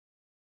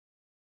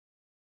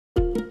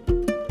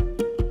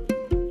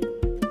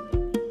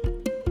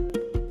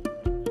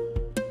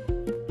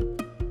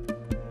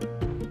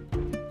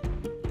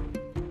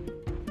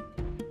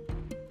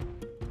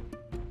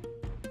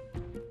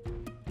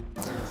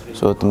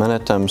So at the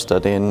minute I'm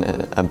studying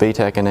a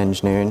BTEC in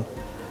engineering,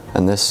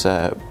 and this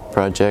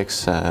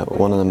project's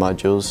one of the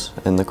modules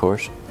in the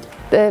course.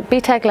 The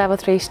BTEC Level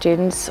 3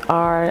 students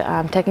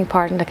are taking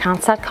part in the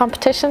CanSat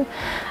competition.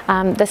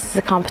 This is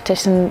a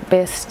competition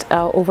based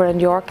over in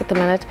York at the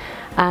minute,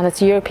 and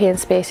it's a European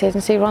Space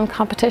Agency run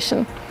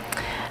competition.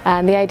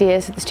 And the idea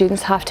is that the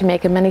students have to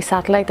make a mini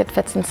satellite that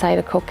fits inside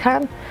a Coke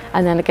can,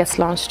 and then it gets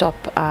launched up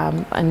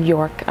in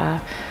York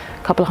a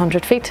couple of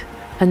 100 feet.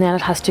 And then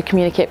it has to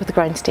communicate with the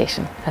ground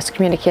station. It has to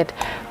communicate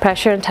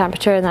pressure and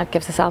temperature, and that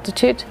gives us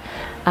altitude.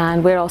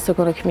 And we're also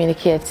going to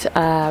communicate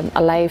a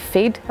live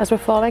feed as we're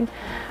falling.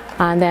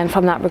 And then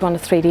from that we're going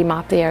to 3D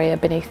map the area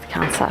beneath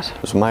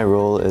CanSat. So my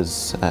role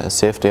is a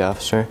safety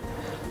officer,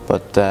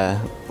 but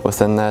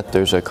within that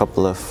there's a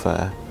couple of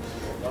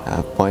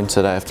points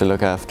that I have to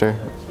look after.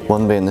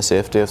 One being the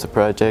safety of the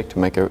project,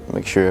 make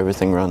sure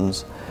everything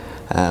runs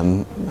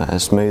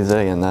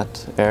smoothly in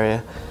that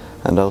area,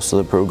 and also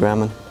the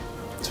programming.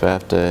 So I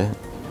have to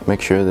make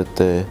sure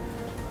that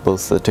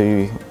both the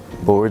two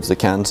boards, the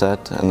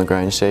CanSat and the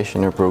ground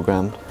station, are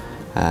programmed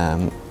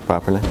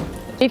properly.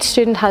 Each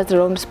student has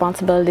their own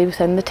responsibility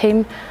within the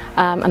team,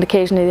 and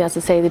occasionally, as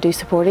I say, they do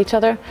support each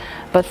other.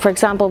 But for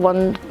example,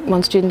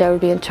 one student there would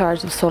be in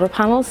charge of solar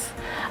panels,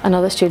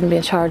 another student would be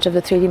in charge of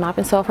the 3D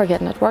mapping software,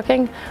 getting it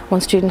working.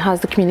 One student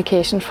has the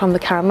communication from the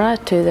camera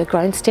to the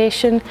ground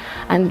station,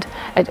 and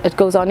it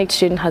goes on. Each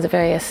student has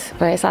various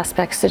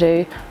aspects to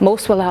do.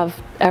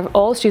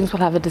 All students will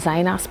have a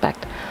design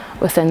aspect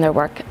within their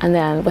work, and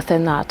then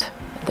within that,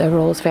 their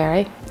roles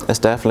vary. It's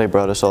definitely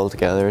brought us all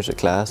together as a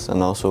class,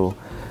 and also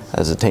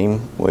as a team.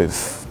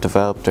 We've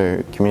developed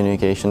our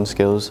communication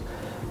skills,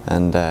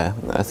 and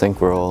I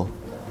think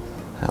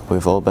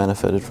we've all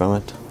benefited from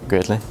it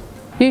greatly.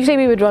 Usually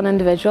we would run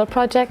individual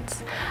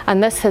projects,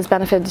 and this has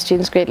benefited the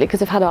students greatly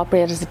because they've had to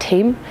operate as a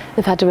team,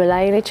 they've had to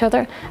rely on each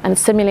other, and it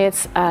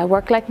simulates a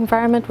work-like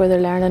environment where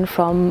they're learning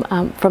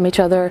from each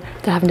other,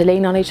 they're having to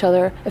lean on each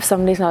other. If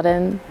somebody's not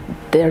in,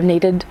 they're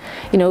needed,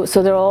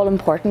 so they're all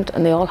important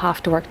and they all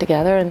have to work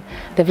together, and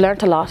they've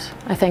learnt a lot,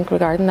 I think,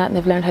 regarding that, and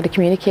they've learned how to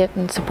communicate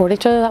and support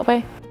each other that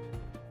way.